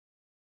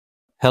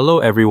Hello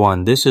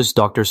everyone, this is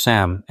Dr.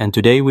 Sam, and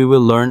today we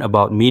will learn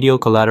about medial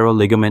collateral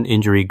ligament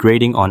injury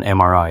grading on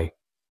MRI.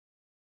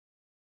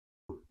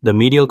 The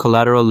medial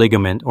collateral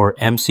ligament, or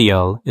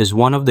MCL, is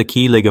one of the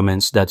key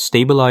ligaments that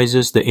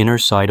stabilizes the inner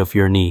side of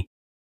your knee.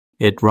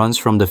 It runs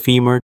from the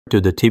femur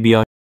to the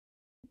tibia.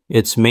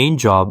 Its main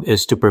job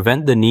is to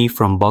prevent the knee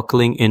from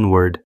buckling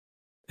inward,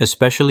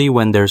 especially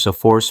when there's a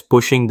force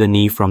pushing the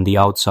knee from the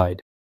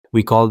outside.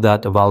 We call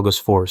that a valgus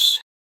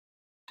force.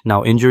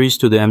 Now, injuries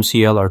to the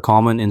MCL are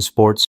common in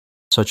sports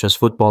such as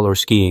football or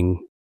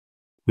skiing.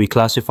 We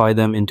classify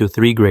them into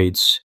 3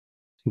 grades.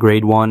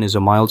 Grade 1 is a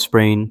mild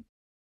sprain.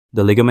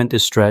 The ligament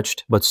is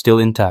stretched but still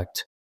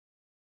intact.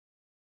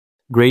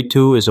 Grade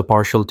 2 is a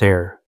partial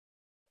tear.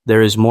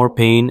 There is more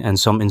pain and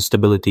some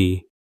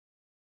instability.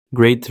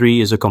 Grade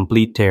 3 is a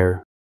complete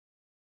tear.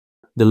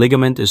 The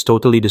ligament is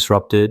totally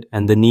disrupted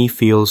and the knee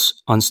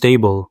feels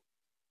unstable.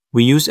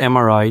 We use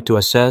MRI to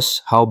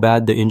assess how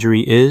bad the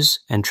injury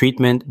is, and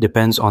treatment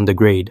depends on the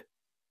grade.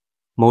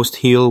 Most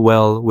heal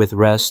well with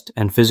rest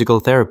and physical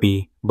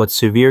therapy, but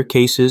severe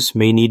cases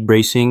may need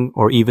bracing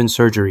or even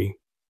surgery.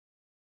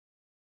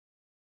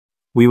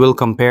 We will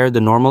compare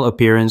the normal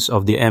appearance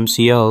of the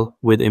MCL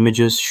with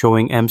images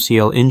showing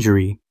MCL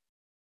injury.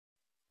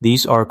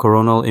 These are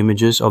coronal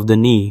images of the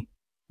knee.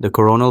 The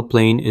coronal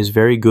plane is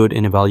very good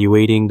in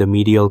evaluating the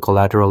medial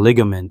collateral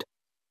ligament.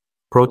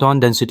 Proton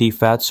density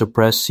fat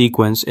suppressed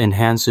sequence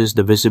enhances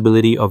the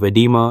visibility of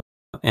edema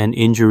and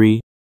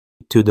injury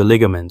to the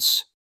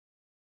ligaments.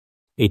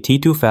 A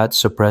T2 fat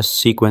suppressed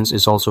sequence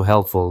is also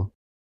helpful.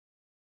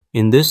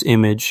 In this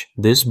image,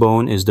 this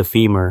bone is the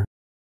femur,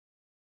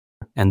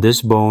 and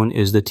this bone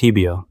is the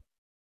tibia.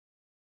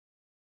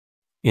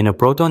 In a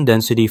proton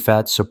density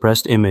fat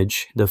suppressed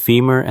image, the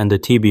femur and the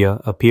tibia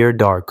appear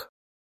dark,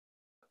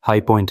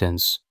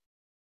 hypointense.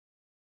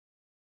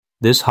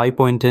 This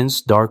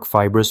hypointense dark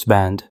fibrous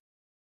band,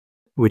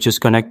 which is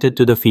connected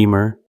to the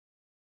femur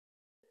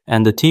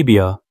and the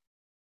tibia,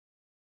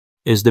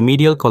 is the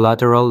medial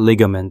collateral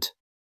ligament.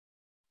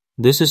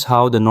 This is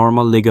how the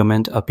normal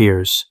ligament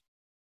appears.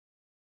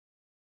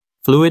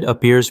 Fluid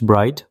appears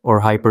bright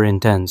or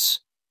hyperintense.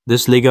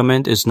 This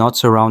ligament is not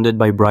surrounded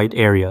by bright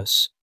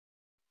areas.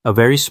 A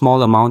very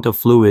small amount of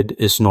fluid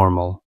is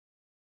normal.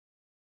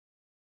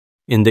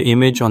 In the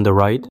image on the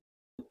right,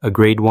 a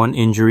grade 1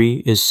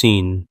 injury is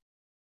seen.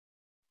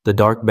 The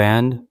dark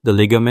band, the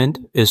ligament,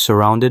 is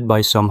surrounded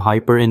by some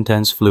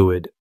hyperintense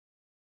fluid.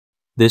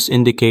 This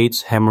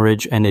indicates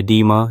hemorrhage and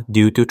edema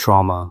due to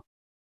trauma.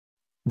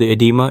 The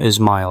edema is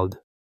mild.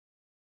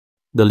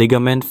 The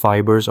ligament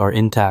fibers are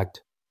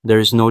intact. There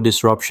is no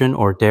disruption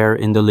or tear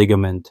in the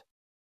ligament.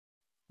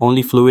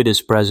 Only fluid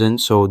is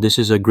present, so this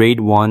is a grade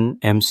 1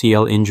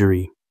 MCL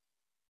injury.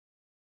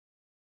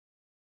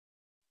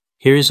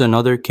 Here is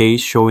another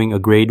case showing a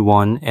grade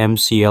 1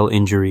 MCL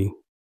injury.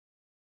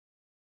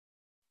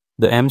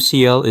 The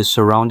MCL is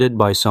surrounded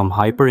by some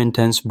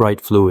hyperintense bright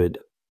fluid.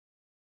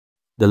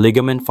 The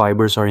ligament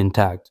fibers are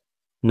intact.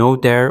 No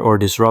tear or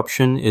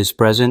disruption is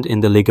present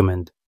in the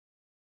ligament.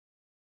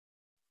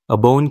 A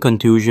bone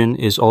contusion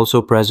is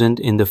also present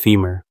in the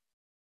femur.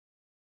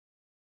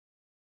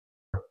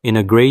 In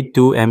a grade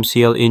 2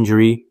 MCL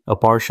injury, a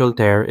partial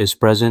tear is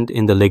present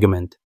in the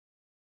ligament.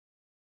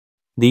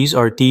 These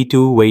are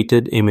T2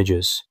 weighted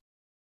images.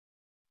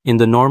 In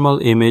the normal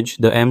image,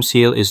 the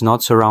MCL is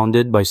not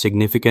surrounded by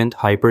significant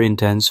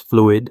hyperintense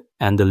fluid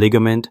and the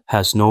ligament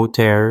has no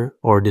tear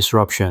or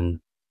disruption.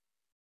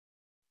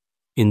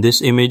 In this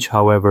image,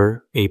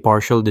 however, a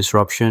partial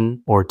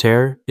disruption or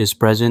tear is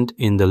present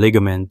in the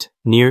ligament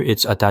near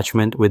its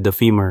attachment with the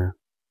femur.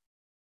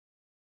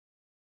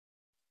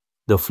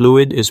 The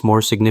fluid is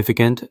more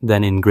significant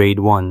than in grade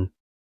 1.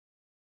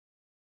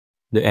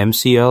 The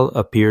MCL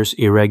appears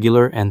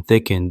irregular and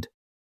thickened.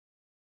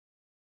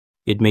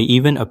 It may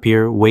even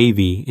appear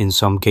wavy in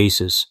some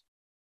cases.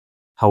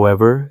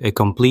 However, a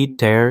complete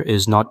tear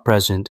is not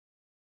present,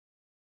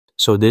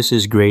 so this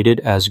is graded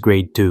as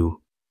grade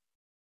 2.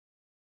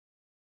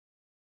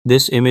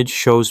 This image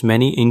shows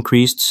many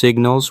increased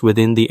signals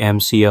within the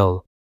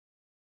MCL.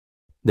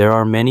 There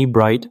are many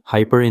bright,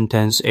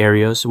 hyperintense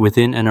areas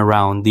within and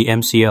around the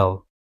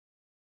MCL.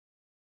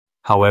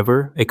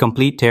 However, a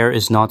complete tear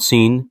is not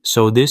seen,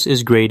 so this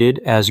is graded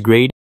as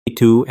grade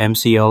 2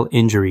 MCL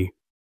injury.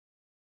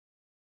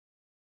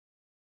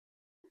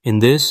 In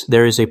this,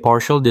 there is a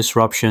partial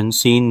disruption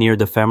seen near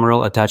the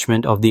femoral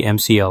attachment of the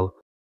MCL.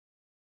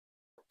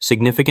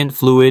 Significant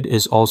fluid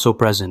is also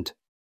present.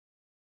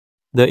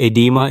 The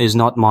edema is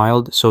not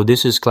mild, so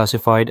this is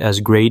classified as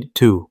grade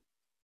 2.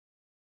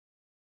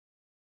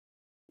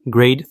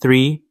 Grade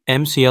 3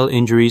 MCL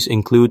injuries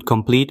include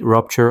complete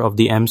rupture of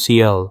the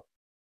MCL.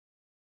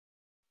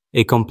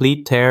 A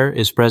complete tear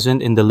is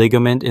present in the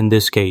ligament in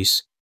this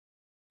case.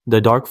 The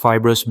dark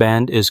fibrous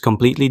band is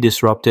completely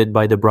disrupted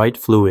by the bright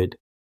fluid.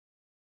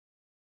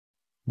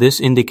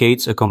 This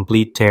indicates a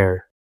complete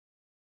tear.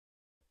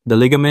 The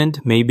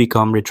ligament may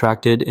become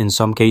retracted in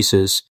some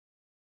cases.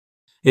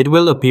 It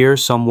will appear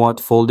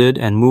somewhat folded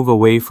and move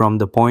away from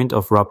the point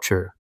of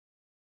rupture.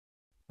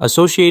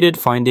 Associated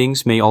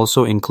findings may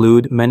also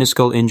include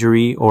meniscal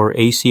injury or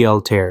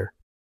ACL tear.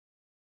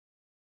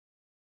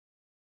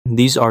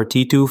 These are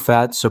T2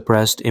 fat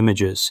suppressed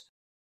images.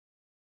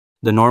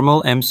 The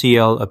normal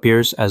MCL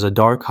appears as a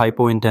dark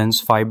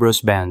hypointense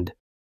fibrous band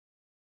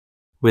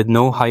with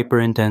no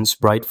hyperintense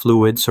bright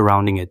fluid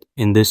surrounding it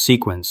in this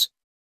sequence.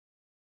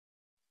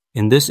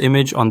 In this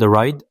image on the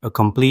right, a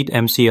complete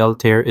MCL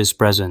tear is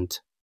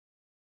present.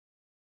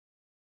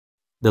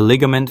 The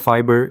ligament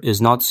fiber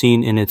is not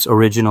seen in its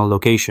original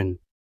location.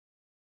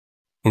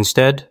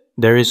 Instead,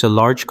 there is a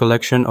large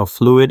collection of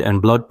fluid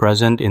and blood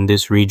present in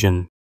this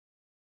region.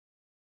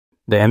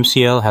 The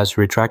MCL has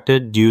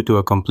retracted due to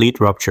a complete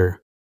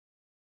rupture.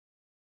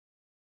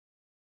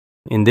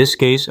 In this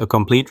case, a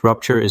complete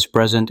rupture is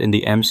present in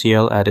the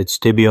MCL at its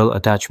tibial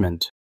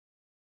attachment.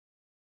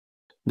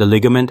 The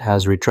ligament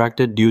has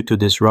retracted due to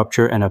this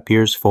rupture and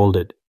appears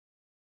folded.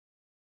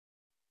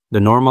 The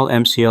normal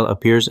MCL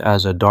appears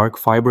as a dark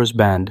fibrous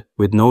band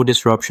with no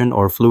disruption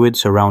or fluid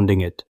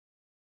surrounding it.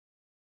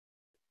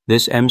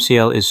 This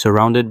MCL is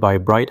surrounded by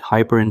bright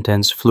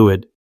hyperintense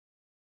fluid.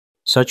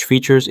 Such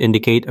features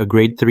indicate a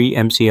grade 3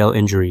 MCL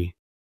injury.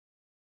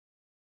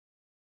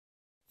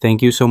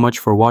 Thank you so much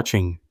for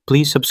watching.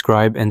 Please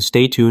subscribe and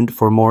stay tuned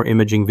for more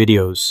imaging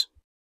videos.